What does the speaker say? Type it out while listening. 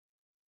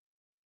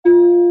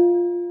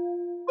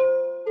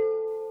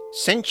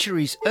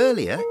Centuries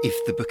earlier,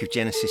 if the book of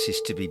Genesis is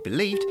to be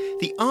believed,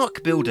 the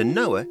ark builder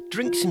Noah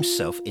drinks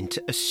himself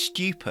into a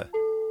stupor.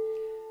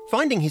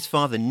 Finding his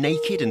father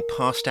naked and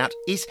passed out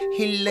is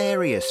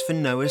hilarious for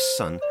Noah's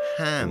son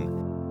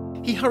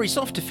Ham. He hurries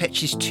off to fetch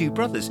his two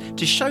brothers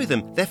to show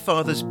them their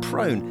father's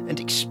prone and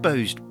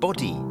exposed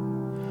body.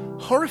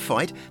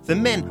 Horrified, the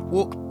men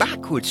walk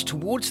backwards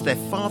towards their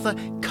father,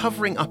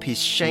 covering up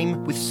his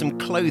shame with some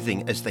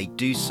clothing as they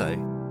do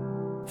so.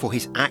 For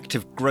his act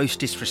of gross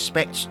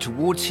disrespect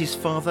towards his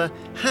father,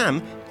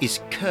 Ham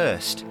is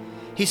cursed.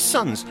 His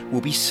sons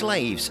will be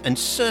slaves and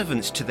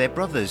servants to their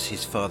brothers,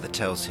 his father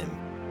tells him.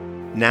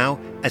 Now,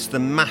 as the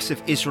mass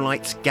of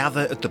Israelites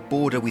gather at the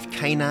border with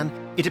Canaan,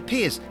 it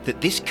appears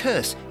that this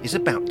curse is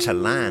about to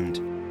land.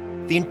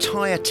 The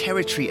entire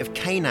territory of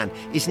Canaan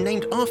is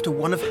named after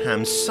one of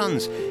Ham's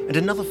sons, and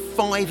another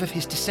 5 of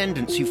his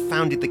descendants who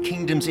founded the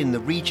kingdoms in the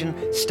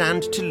region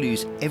stand to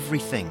lose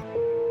everything.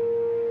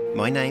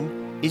 My name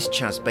is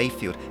Chaz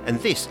Bayfield, and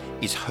this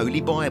is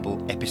Holy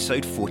Bible,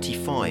 episode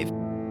 45,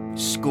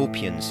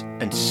 Scorpions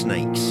and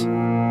Snakes.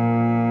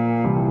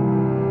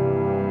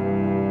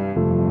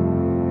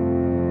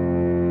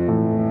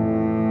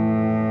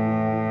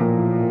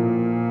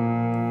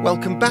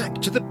 Welcome back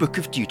to the book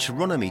of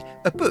Deuteronomy,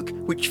 a book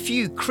which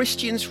few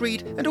Christians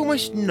read and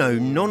almost no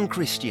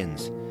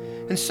non-Christians.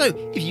 And so,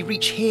 if you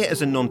reach here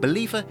as a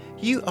non-believer,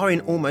 you are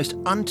in almost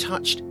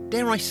untouched,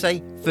 dare I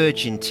say,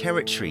 virgin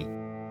territory.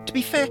 To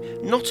be fair,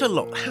 not a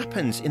lot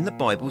happens in the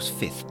Bible's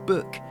 5th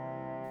book.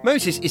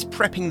 Moses is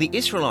prepping the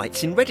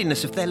Israelites in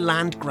readiness of their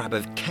land grab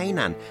of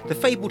Canaan, the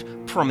fabled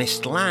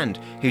promised land,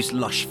 whose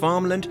lush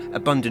farmland,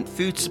 abundant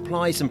food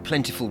supplies and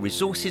plentiful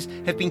resources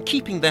have been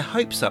keeping their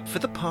hopes up for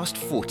the past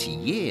 40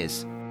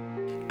 years.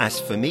 As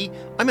for me,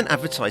 I'm an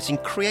advertising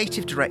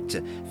creative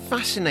director,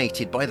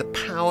 fascinated by the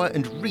power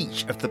and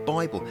reach of the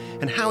Bible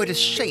and how it has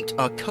shaped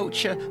our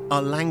culture,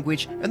 our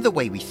language and the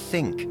way we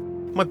think.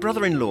 My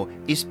brother-in-law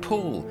is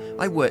Paul.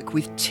 I work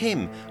with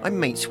Tim. I'm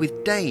mates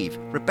with Dave,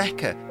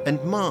 Rebecca and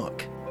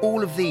Mark.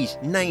 All of these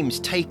names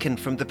taken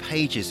from the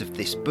pages of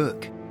this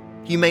book.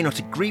 You may not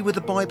agree with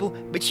the Bible,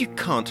 but you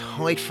can't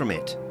hide from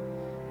it.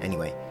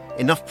 Anyway,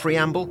 enough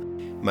preamble.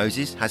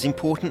 Moses has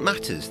important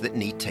matters that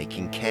need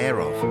taking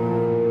care of.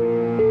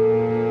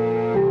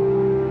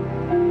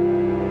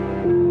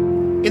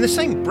 In the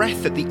same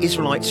breath that the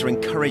Israelites are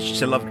encouraged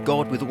to love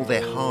God with all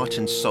their heart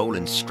and soul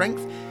and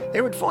strength,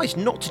 they're advised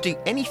not to do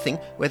anything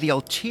where the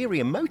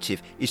ulterior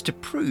motive is to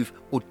prove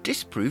or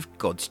disprove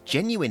God's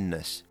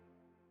genuineness.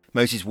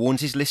 Moses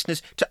warns his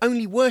listeners to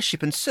only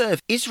worship and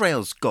serve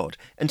Israel's God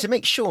and to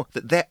make sure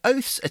that their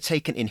oaths are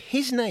taken in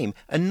his name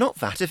and not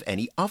that of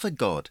any other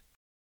god.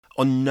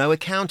 On no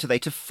account are they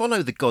to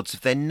follow the gods of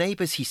their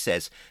neighbours, he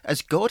says,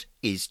 as God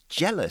is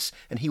jealous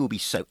and he will be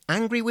so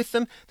angry with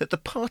them that the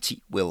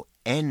party will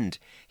end.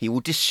 He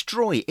will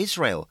destroy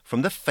Israel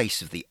from the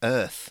face of the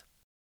earth.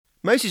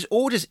 Moses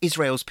orders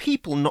Israel's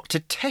people not to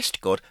test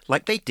God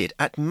like they did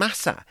at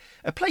Massah,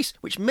 a place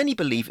which many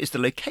believe is the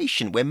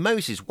location where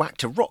Moses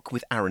whacked a rock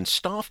with Aaron's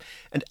staff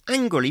and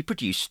angrily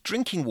produced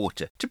drinking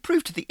water to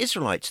prove to the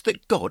Israelites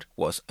that God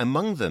was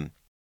among them.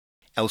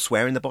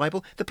 Elsewhere in the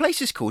Bible, the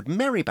place is called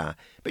Meribah,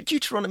 but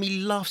Deuteronomy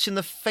laughs in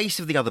the face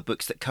of the other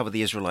books that cover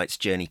the Israelites'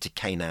 journey to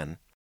Canaan.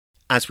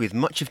 As with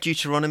much of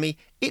Deuteronomy,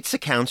 its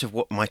account of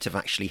what might have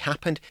actually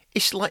happened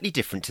is slightly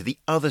different to the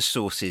other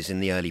sources in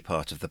the early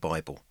part of the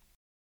Bible.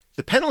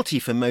 The penalty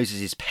for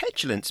Moses'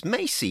 petulance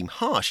may seem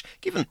harsh,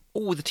 given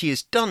all that he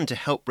has done to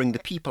help bring the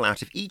people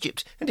out of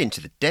Egypt and into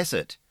the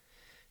desert.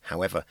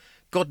 However,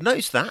 God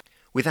knows that,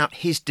 without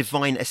his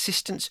divine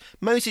assistance,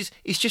 Moses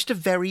is just a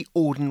very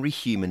ordinary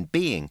human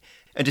being,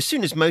 and as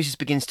soon as Moses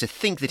begins to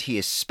think that he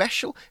is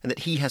special and that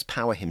he has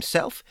power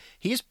himself,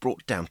 he is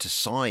brought down to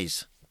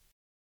size.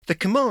 The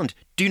command,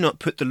 "Do not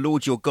put the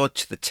Lord your God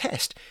to the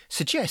test,"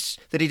 suggests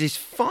that it is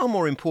far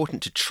more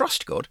important to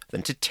trust God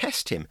than to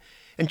test him.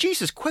 And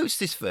Jesus quotes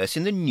this verse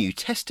in the New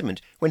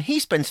Testament when he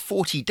spends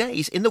 40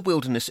 days in the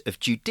wilderness of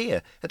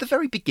Judea at the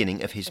very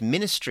beginning of his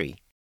ministry.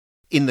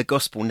 In the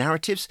gospel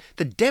narratives,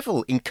 the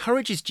devil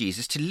encourages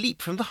Jesus to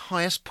leap from the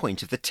highest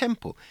point of the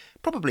temple,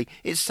 probably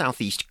its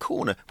southeast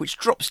corner, which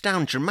drops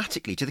down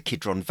dramatically to the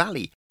Kidron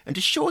Valley, and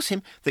assures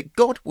him that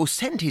God will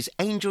send his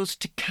angels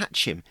to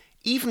catch him,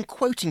 even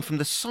quoting from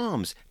the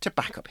Psalms to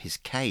back up his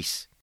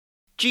case.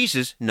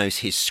 Jesus knows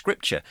his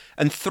scripture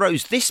and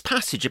throws this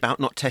passage about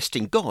not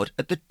testing God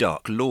at the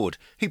Dark Lord,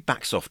 who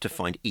backs off to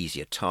find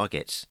easier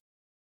targets.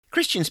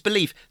 Christians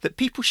believe that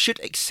people should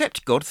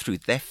accept God through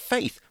their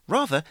faith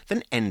rather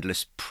than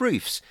endless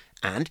proofs,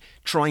 and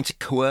trying to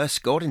coerce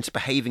God into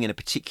behaving in a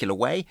particular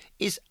way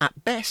is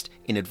at best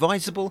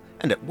inadvisable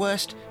and at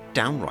worst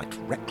downright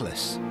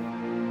reckless.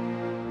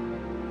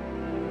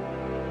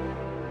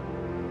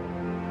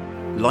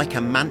 Like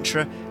a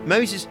mantra,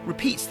 Moses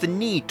repeats the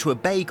need to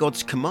obey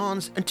God's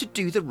commands and to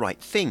do the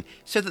right thing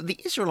so that the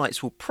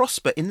Israelites will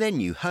prosper in their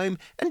new home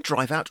and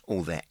drive out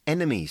all their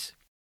enemies.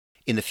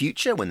 In the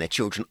future, when their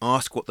children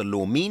ask what the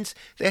law means,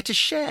 they are to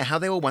share how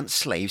they were once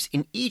slaves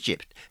in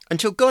Egypt,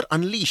 until God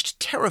unleashed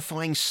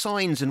terrifying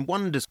signs and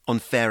wonders on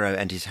Pharaoh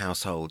and his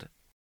household.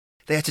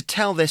 They are to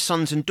tell their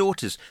sons and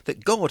daughters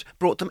that God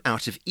brought them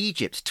out of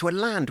Egypt to a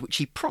land which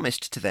he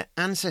promised to their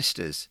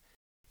ancestors.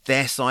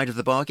 Their side of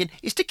the bargain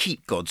is to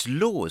keep God's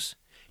laws.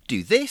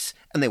 Do this,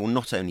 and they will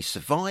not only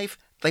survive,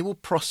 they will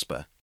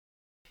prosper.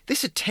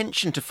 This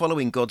attention to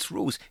following God's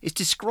rules is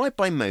described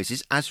by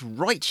Moses as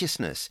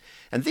righteousness,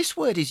 and this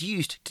word is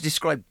used to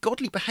describe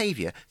godly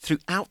behaviour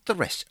throughout the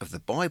rest of the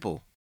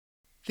Bible.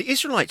 The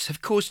Israelites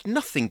have caused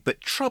nothing but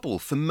trouble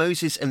for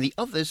Moses and the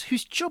others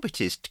whose job it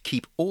is to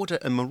keep order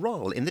and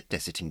morale in the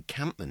desert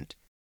encampment.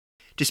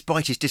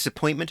 Despite his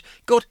disappointment,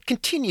 God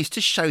continues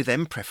to show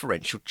them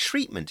preferential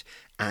treatment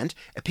and,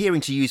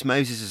 appearing to use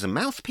Moses as a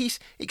mouthpiece,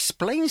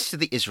 explains to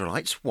the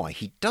Israelites why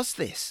he does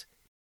this.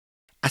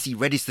 As he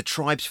readies the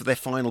tribes for their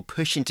final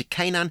push into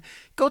Canaan,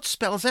 God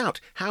spells out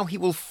how he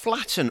will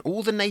flatten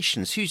all the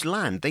nations whose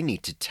land they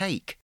need to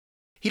take.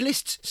 He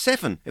lists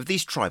 7 of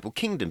these tribal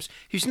kingdoms,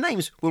 whose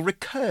names will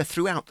recur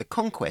throughout the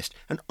conquest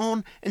and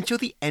on until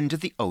the end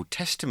of the Old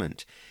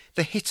Testament: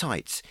 the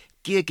Hittites,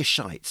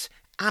 Girgashites,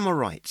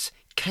 Amorites,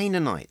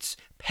 Canaanites,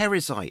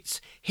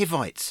 Perizzites,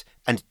 Hivites,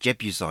 and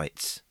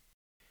Jebusites.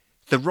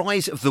 The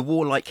rise of the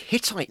warlike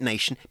Hittite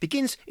nation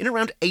begins in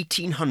around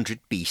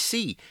 1800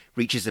 BC,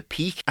 reaches a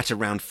peak at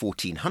around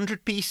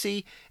 1400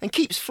 BC, and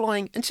keeps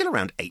flying until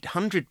around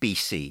 800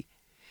 BC.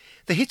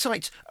 The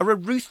Hittites are a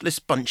ruthless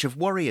bunch of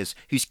warriors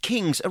whose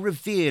kings are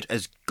revered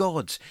as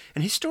gods,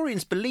 and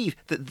historians believe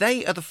that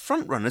they are the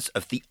frontrunners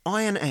of the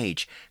Iron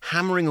Age,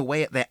 hammering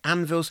away at their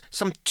anvils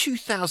some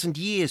 2,000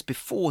 years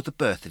before the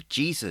birth of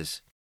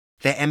Jesus.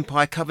 Their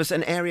empire covers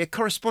an area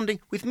corresponding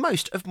with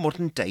most of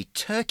modern-day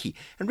Turkey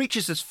and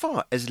reaches as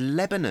far as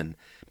Lebanon.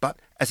 But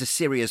as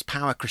Assyria's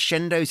power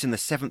crescendos in the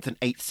 7th and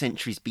 8th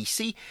centuries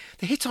BC,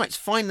 the Hittites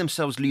find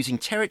themselves losing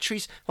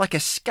territories like a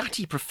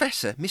scatty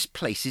professor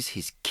misplaces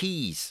his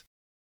keys.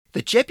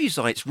 The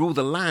Jebusites rule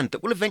the land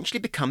that will eventually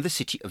become the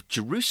city of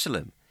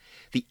Jerusalem.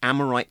 The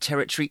Amorite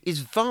territory is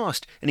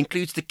vast and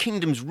includes the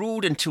kingdoms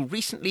ruled until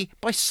recently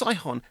by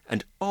Sihon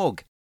and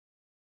Og.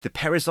 The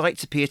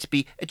Perizzites appear to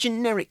be a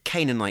generic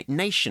Canaanite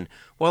nation,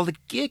 while the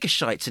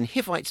Girgashites and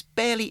Hivites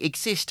barely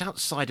exist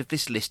outside of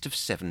this list of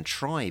 7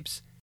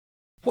 tribes.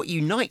 What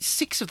unites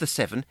 6 of the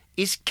 7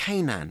 is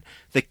Canaan,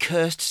 the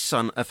cursed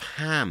son of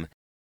Ham.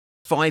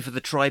 5 of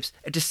the tribes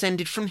are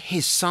descended from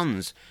his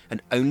sons,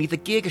 and only the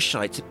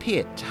Girgashites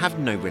appear to have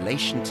no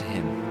relation to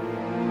him.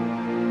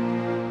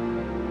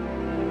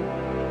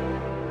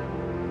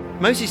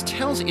 Moses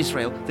tells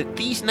Israel that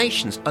these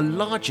nations are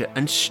larger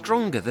and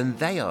stronger than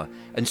they are,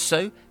 and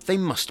so they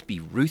must be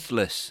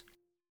ruthless.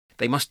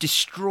 They must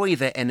destroy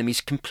their enemies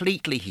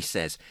completely, he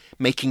says.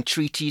 Making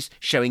treaties,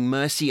 showing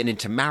mercy and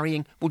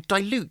intermarrying will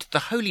dilute the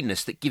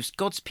holiness that gives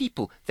God's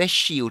people their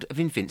shield of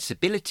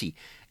invincibility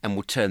and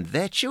will turn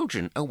their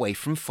children away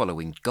from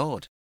following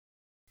God.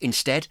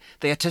 Instead,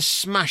 they are to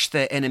smash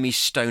their enemies'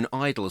 stone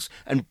idols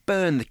and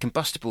burn the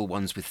combustible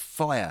ones with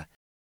fire.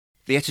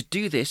 They are to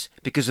do this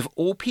because of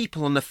all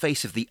people on the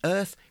face of the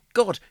earth,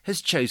 God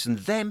has chosen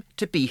them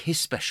to be his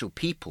special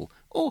people,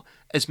 or,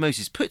 as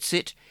Moses puts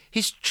it,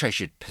 his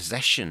treasured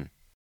possession.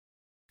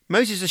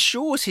 Moses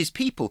assures his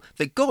people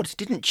that God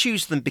didn't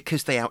choose them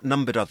because they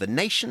outnumbered other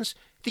nations.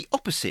 The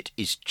opposite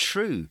is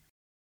true.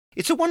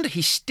 It's a wonder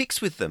he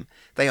sticks with them.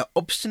 They are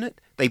obstinate,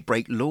 they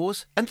break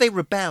laws, and they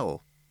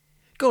rebel.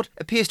 God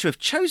appears to have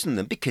chosen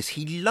them because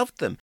he loved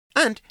them,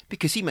 and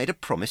because he made a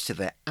promise to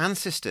their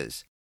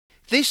ancestors.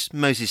 This,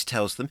 Moses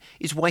tells them,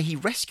 is why he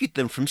rescued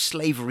them from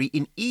slavery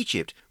in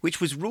Egypt,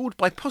 which was ruled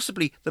by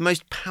possibly the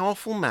most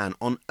powerful man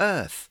on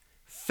earth,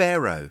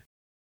 Pharaoh.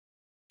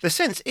 The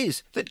sense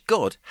is that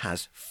God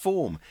has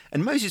form,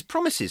 and Moses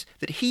promises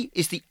that he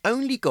is the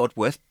only God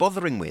worth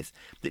bothering with,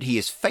 that he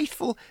is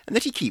faithful and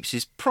that he keeps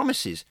his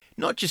promises,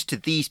 not just to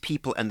these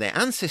people and their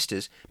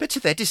ancestors, but to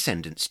their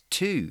descendants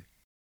too.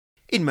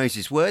 In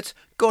Moses' words,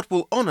 God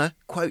will honour,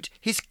 quote,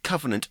 his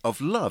covenant of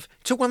love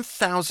to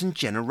 1,000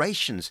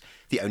 generations,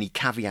 the only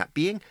caveat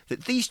being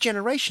that these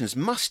generations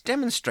must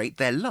demonstrate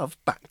their love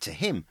back to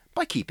him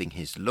by keeping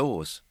his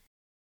laws.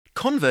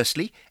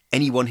 Conversely,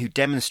 anyone who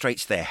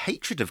demonstrates their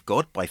hatred of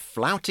God by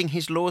flouting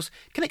his laws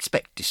can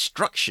expect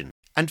destruction,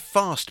 and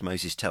fast,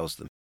 Moses tells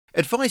them,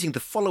 advising the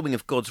following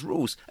of God's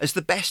rules as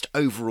the best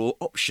overall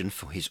option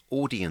for his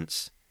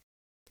audience.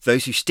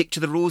 Those who stick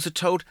to the rules are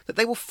told that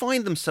they will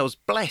find themselves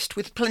blessed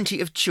with plenty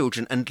of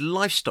children and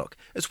livestock,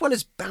 as well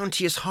as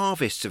bounteous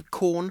harvests of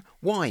corn,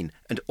 wine,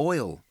 and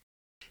oil.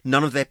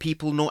 None of their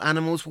people nor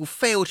animals will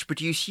fail to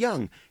produce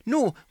young,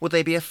 nor will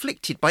they be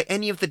afflicted by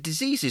any of the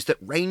diseases that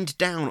rained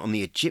down on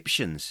the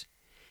Egyptians.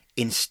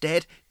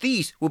 Instead,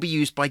 these will be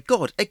used by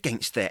God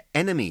against their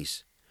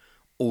enemies.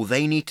 All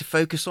they need to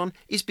focus on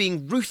is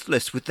being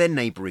ruthless with their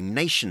neighbouring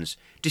nations,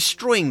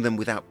 destroying them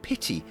without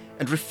pity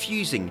and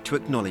refusing to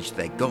acknowledge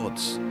their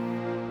gods.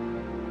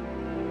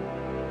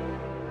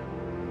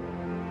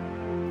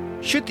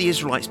 Should the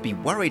Israelites be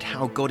worried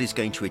how God is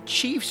going to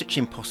achieve such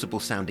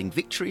impossible-sounding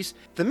victories,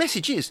 the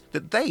message is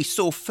that they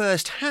saw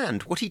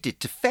firsthand what he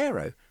did to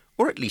Pharaoh,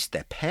 or at least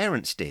their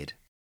parents did.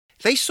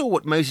 They saw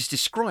what Moses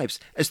describes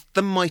as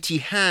the mighty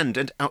hand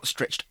and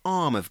outstretched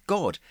arm of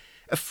God,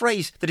 a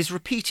phrase that is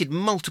repeated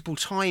multiple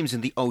times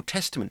in the Old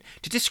Testament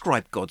to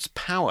describe God's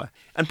power,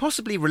 and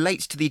possibly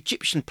relates to the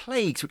Egyptian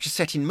plagues which are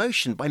set in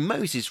motion by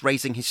Moses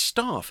raising his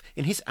staff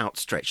in his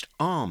outstretched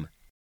arm.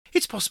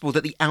 It's possible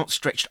that the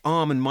outstretched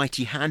arm and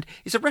mighty hand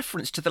is a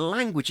reference to the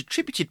language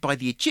attributed by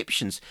the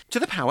Egyptians to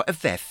the power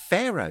of their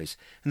pharaohs,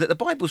 and that the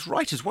Bible's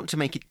writers want to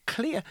make it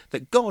clear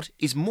that God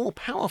is more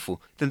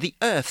powerful than the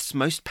earth's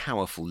most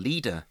powerful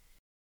leader.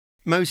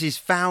 Moses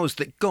vows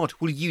that God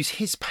will use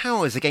his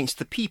powers against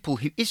the people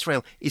who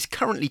Israel is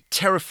currently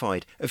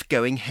terrified of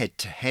going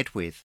head-to-head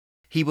with.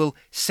 He will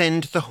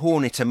send the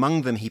hornet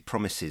among them, he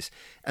promises,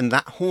 and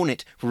that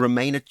hornet will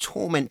remain a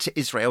torment to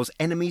Israel's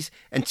enemies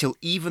until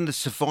even the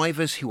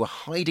survivors who are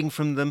hiding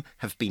from them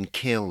have been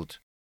killed.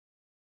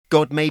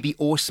 God may be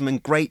awesome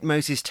and great,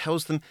 Moses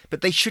tells them,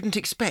 but they shouldn't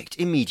expect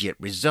immediate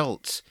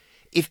results.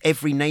 If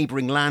every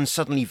neighbouring land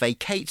suddenly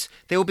vacates,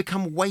 they will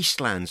become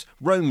wastelands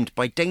roamed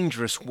by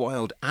dangerous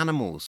wild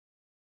animals.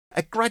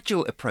 A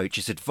gradual approach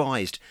is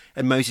advised,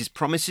 and Moses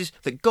promises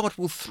that God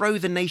will throw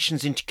the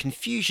nations into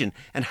confusion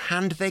and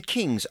hand their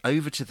kings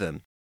over to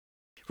them.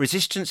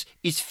 Resistance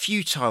is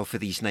futile for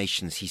these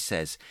nations, he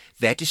says.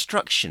 Their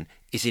destruction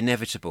is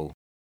inevitable.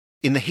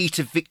 In the heat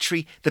of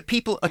victory, the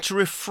people are to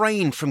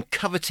refrain from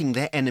coveting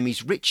their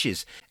enemies'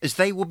 riches, as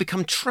they will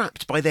become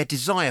trapped by their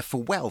desire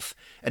for wealth,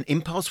 an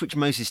impulse which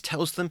Moses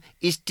tells them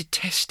is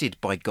detested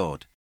by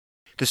God.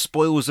 The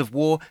spoils of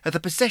war are the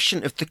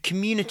possession of the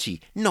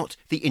community, not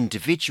the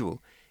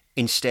individual.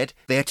 Instead,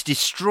 they are to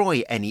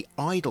destroy any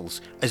idols,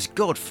 as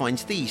God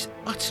finds these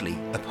utterly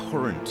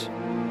abhorrent.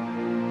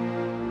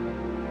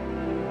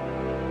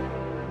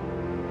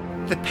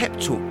 The pep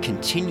talk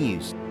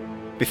continues.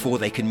 Before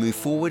they can move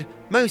forward,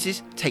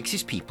 Moses takes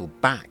his people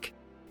back.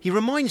 He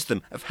reminds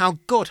them of how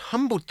God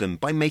humbled them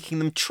by making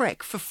them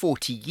trek for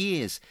 40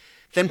 years,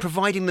 then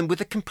providing them with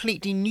a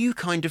completely new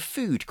kind of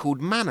food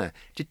called manna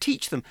to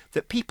teach them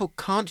that people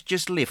can't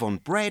just live on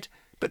bread,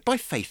 but by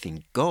faith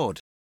in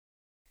God.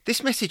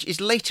 This message is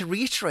later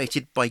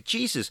reiterated by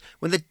Jesus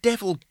when the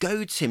devil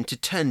goads him to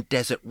turn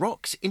desert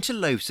rocks into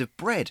loaves of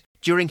bread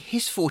during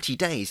his 40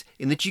 days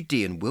in the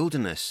Judean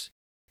wilderness.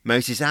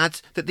 Moses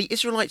adds that the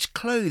Israelites'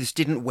 clothes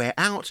didn't wear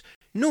out,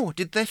 nor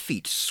did their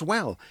feet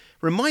swell,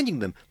 reminding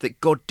them that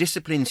God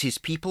disciplines his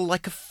people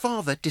like a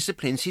father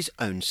disciplines his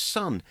own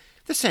son,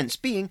 the sense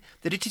being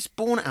that it is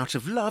born out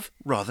of love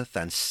rather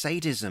than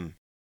sadism.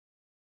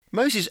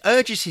 Moses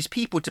urges his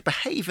people to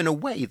behave in a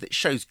way that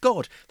shows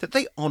God that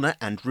they honour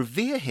and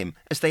revere him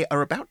as they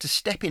are about to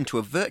step into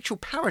a virtual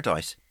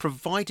paradise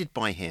provided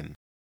by him.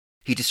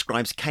 He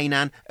describes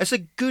Canaan as a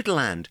good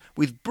land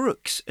with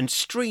brooks and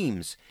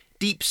streams,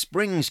 deep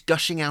springs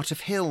gushing out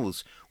of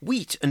hills,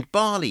 wheat and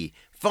barley,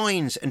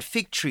 vines and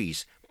fig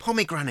trees,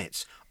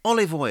 pomegranates,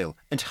 olive oil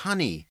and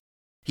honey.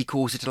 He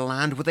calls it a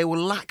land where they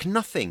will lack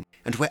nothing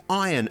and where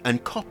iron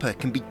and copper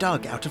can be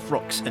dug out of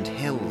rocks and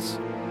hills.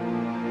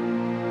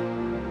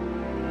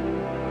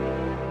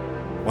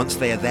 Once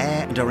they are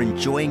there and are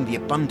enjoying the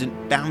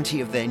abundant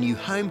bounty of their new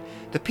home,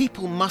 the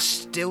people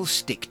must still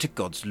stick to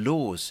God's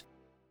laws.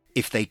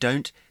 If they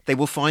don't, they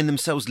will find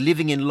themselves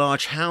living in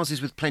large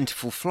houses with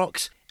plentiful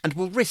flocks and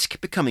will risk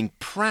becoming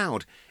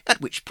proud, at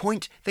which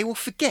point they will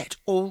forget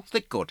all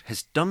that God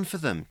has done for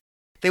them.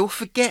 They will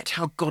forget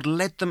how God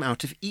led them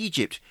out of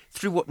Egypt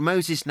through what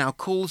Moses now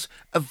calls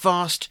a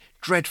vast,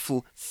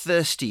 dreadful,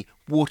 thirsty,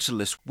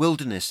 waterless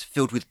wilderness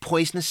filled with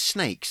poisonous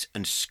snakes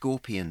and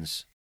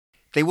scorpions.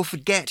 They will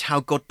forget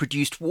how God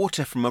produced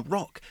water from a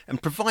rock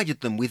and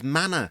provided them with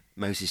manna,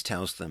 Moses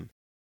tells them.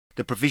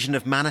 The provision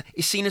of manna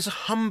is seen as a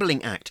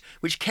humbling act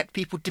which kept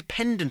people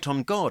dependent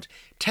on God,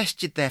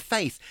 tested their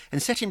faith,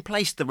 and set in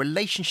place the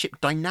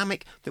relationship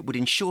dynamic that would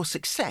ensure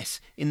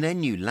success in their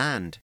new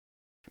land.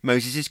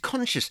 Moses is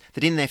conscious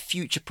that in their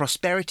future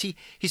prosperity,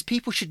 his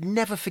people should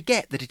never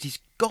forget that it is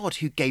God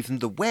who gave them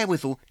the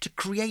wherewithal to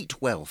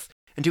create wealth,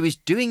 and who is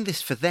doing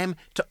this for them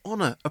to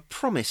honour a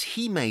promise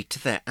he made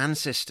to their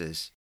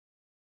ancestors.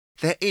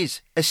 There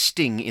is a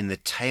sting in the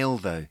tail,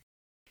 though.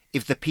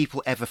 If the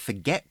people ever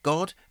forget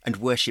God and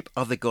worship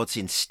other gods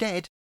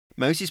instead,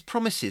 Moses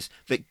promises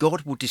that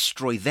God will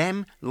destroy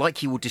them like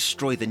he will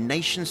destroy the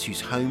nations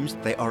whose homes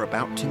they are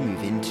about to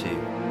move into.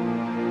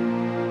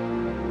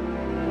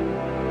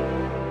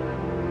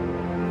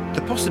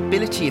 The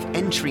possibility of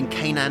entering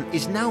Canaan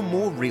is now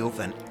more real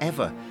than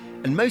ever,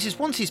 and Moses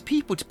wants his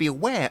people to be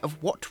aware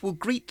of what will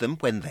greet them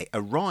when they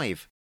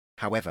arrive.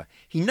 However,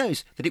 he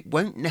knows that it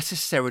won't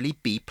necessarily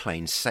be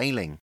plain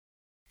sailing.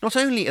 Not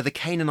only are the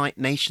Canaanite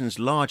nations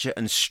larger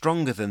and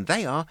stronger than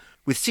they are,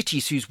 with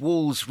cities whose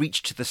walls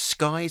reach to the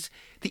skies,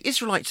 the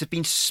Israelites have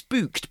been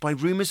spooked by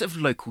rumours of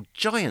local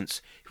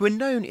giants who are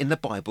known in the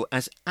Bible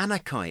as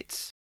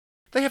Anakites.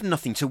 They have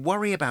nothing to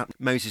worry about,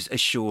 Moses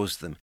assures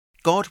them.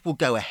 God will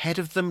go ahead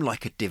of them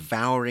like a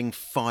devouring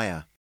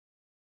fire.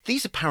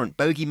 these apparent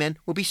bogeymen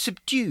will be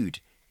subdued,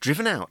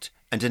 driven out,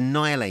 and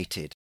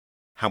annihilated.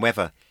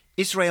 However,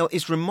 Israel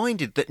is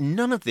reminded that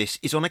none of this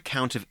is on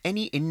account of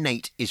any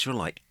innate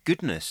Israelite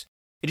goodness.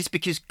 It is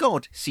because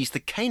God sees the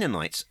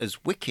Canaanites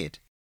as wicked.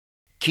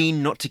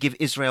 Keen not to give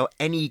Israel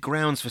any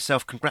grounds for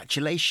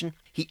self-congratulation,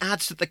 he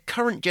adds that the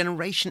current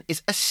generation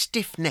is a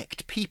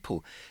stiff-necked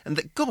people and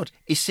that God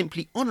is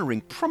simply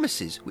honouring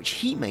promises which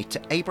he made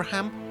to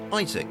Abraham,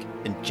 Isaac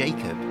and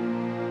Jacob.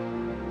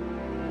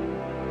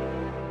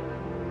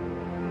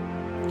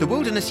 The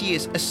wilderness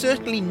years are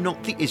certainly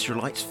not the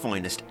Israelites'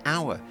 finest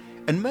hour,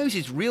 and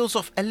Moses reels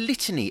off a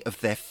litany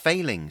of their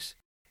failings.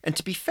 And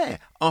to be fair,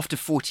 after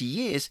 40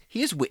 years,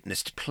 he has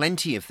witnessed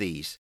plenty of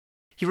these.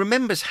 He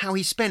remembers how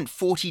he spent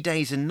 40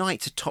 days and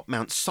nights atop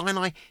Mount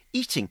Sinai,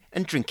 eating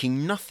and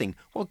drinking nothing,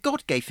 while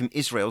God gave him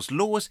Israel's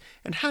laws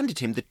and handed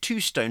him the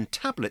 2 stone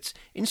tablets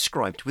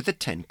inscribed with the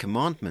 10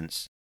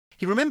 Commandments.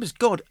 He remembers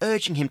God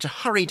urging him to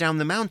hurry down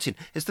the mountain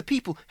as the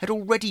people had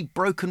already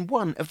broken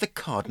one of the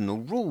cardinal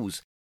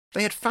rules.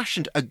 They had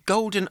fashioned a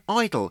golden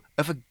idol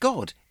of a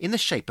god in the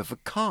shape of a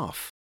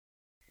calf.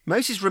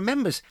 Moses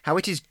remembers how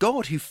it is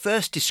God who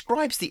first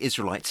describes the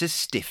Israelites as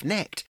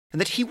stiff-necked,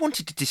 and that he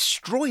wanted to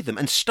destroy them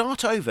and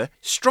start over,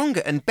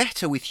 stronger and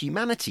better with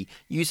humanity,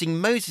 using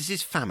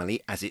Moses'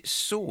 family as its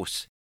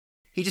source.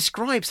 He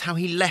describes how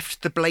he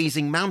left the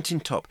blazing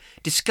mountaintop,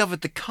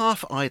 discovered the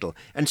calf idol,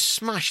 and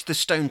smashed the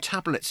stone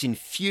tablets in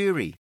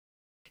fury.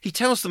 He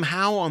tells them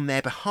how, on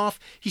their behalf,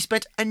 he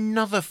spent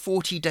another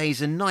 40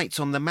 days and nights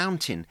on the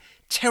mountain,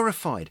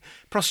 terrified,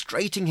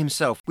 prostrating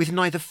himself with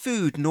neither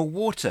food nor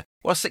water,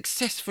 while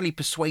successfully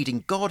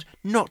persuading God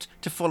not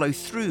to follow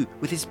through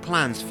with his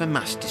plans for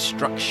mass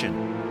destruction.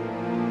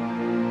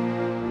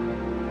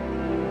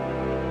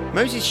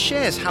 Moses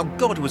shares how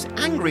God was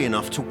angry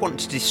enough to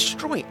want to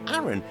destroy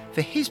Aaron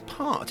for his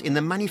part in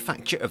the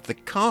manufacture of the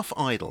calf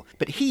idol,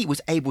 but he was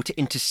able to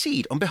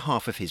intercede on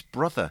behalf of his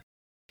brother.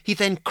 He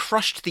then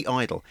crushed the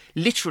idol,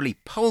 literally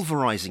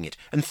pulverizing it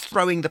and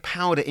throwing the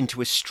powder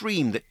into a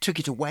stream that took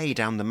it away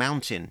down the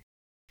mountain.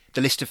 The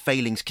list of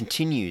failings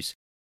continues.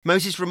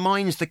 Moses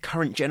reminds the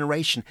current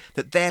generation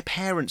that their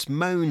parents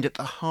moaned at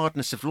the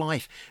hardness of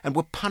life and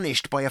were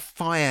punished by a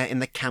fire in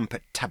the camp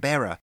at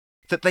Taberah,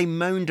 that they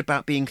moaned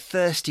about being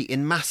thirsty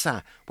in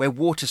Massah, where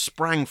water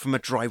sprang from a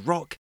dry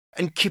rock,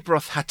 and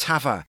Kibroth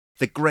Hattaavah,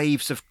 the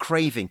graves of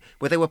craving,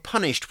 where they were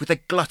punished with a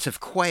glut of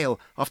quail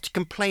after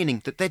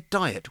complaining that their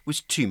diet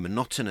was too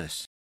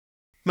monotonous.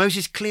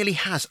 Moses clearly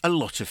has a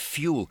lot of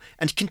fuel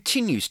and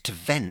continues to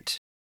vent.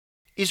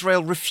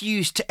 Israel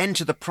refused to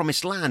enter the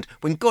promised land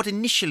when God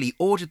initially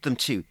ordered them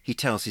to, he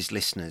tells his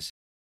listeners.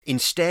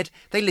 Instead,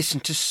 they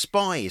listened to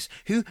spies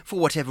who, for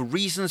whatever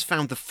reasons,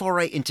 found the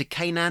foray into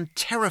Canaan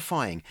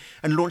terrifying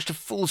and launched a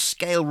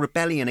full-scale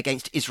rebellion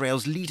against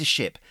Israel's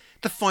leadership,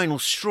 the final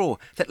straw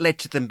that led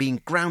to them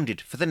being grounded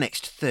for the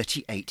next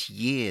 38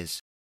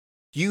 years.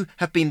 You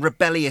have been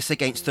rebellious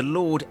against the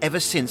Lord ever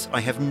since I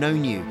have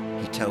known you,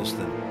 he tells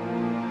them.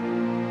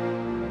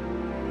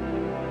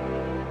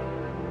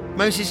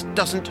 Moses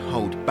doesn't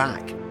hold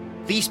back.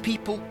 These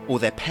people, or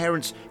their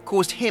parents,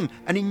 caused him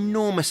an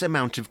enormous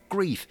amount of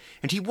grief,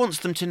 and he wants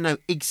them to know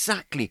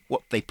exactly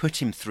what they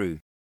put him through.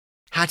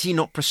 Had he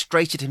not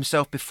prostrated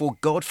himself before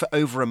God for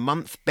over a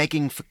month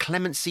begging for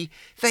clemency,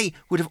 they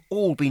would have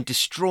all been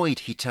destroyed,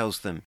 he tells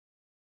them.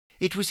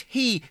 It was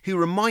he who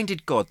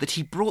reminded God that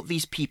he brought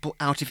these people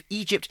out of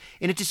Egypt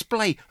in a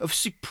display of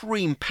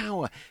supreme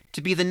power,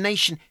 to be the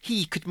nation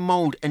he could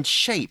mould and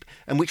shape,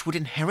 and which would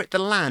inherit the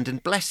land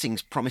and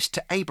blessings promised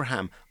to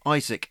Abraham,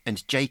 Isaac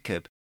and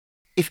Jacob.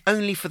 If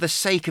only for the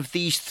sake of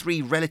these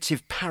 3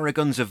 relative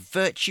paragons of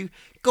virtue,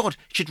 God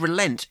should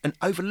relent and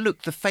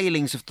overlook the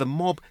failings of the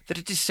mob that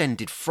had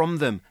descended from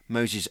them,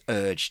 Moses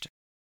urged.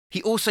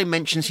 He also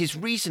mentions his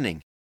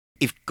reasoning.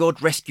 If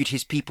God rescued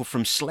his people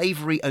from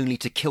slavery only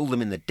to kill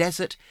them in the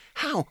desert,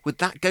 how would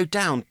that go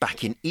down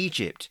back in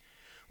Egypt?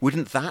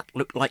 Wouldn't that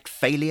look like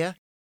failure?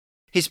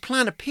 His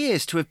plan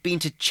appears to have been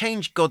to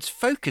change God's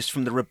focus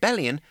from the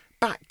rebellion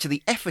back to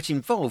the effort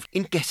involved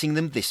in getting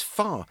them this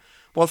far,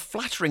 while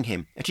flattering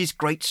him at his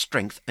great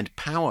strength and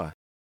power.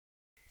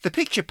 The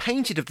picture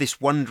painted of this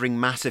wandering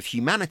mass of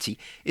humanity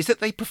is that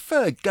they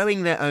prefer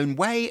going their own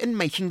way and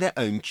making their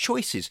own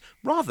choices,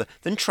 rather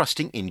than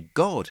trusting in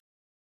God.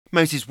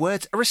 Moses'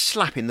 words are a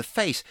slap in the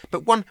face,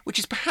 but one which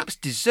is perhaps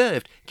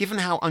deserved given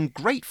how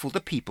ungrateful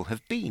the people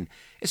have been,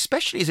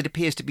 especially as it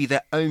appears to be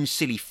their own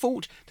silly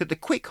fault that the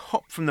quick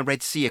hop from the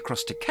Red Sea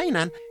across to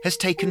Canaan has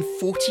taken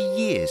 40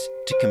 years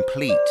to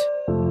complete.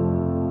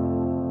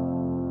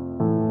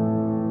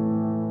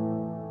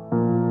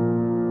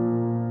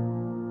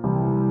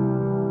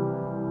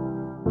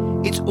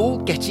 It's all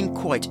getting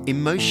quite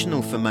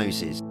emotional for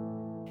Moses.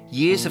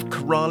 Years of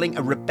corralling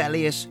a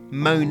rebellious,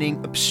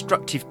 moaning,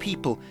 obstructive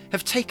people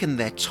have taken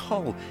their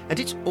toll, and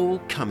it's all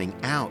coming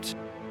out.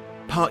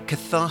 Part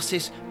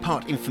catharsis,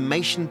 part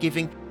information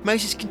giving,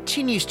 Moses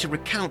continues to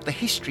recount the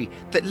history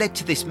that led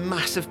to this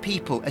mass of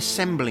people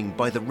assembling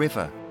by the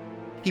river.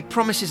 He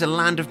promises a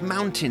land of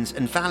mountains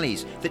and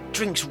valleys that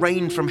drinks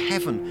rain from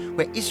heaven,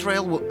 where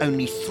Israel will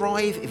only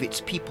thrive if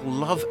its people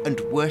love and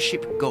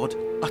worship God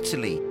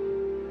utterly.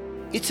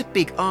 It's a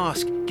big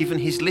ask, given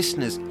his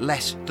listeners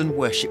less than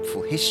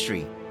worshipful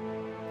history.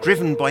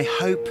 Driven by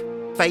hope,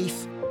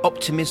 faith,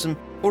 optimism,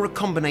 or a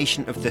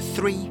combination of the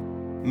three,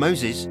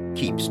 Moses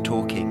keeps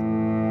talking.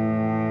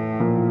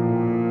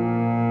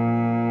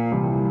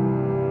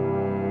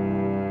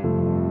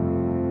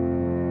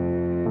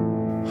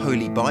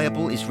 Holy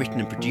Bible is written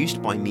and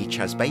produced by me,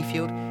 Chas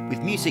Bayfield,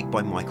 with music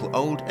by Michael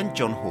Old and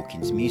John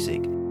Hawkins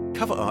Music.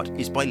 Cover art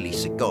is by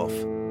Lisa Goff.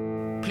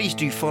 Please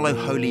do follow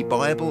Holy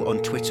Bible on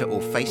Twitter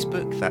or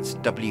Facebook, that's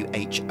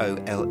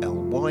WHOLLYBUYABLE.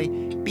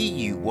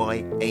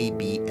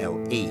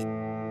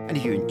 And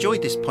if you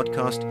enjoyed this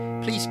podcast,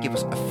 please give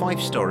us a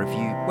 5-star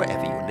review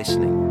wherever you're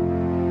listening.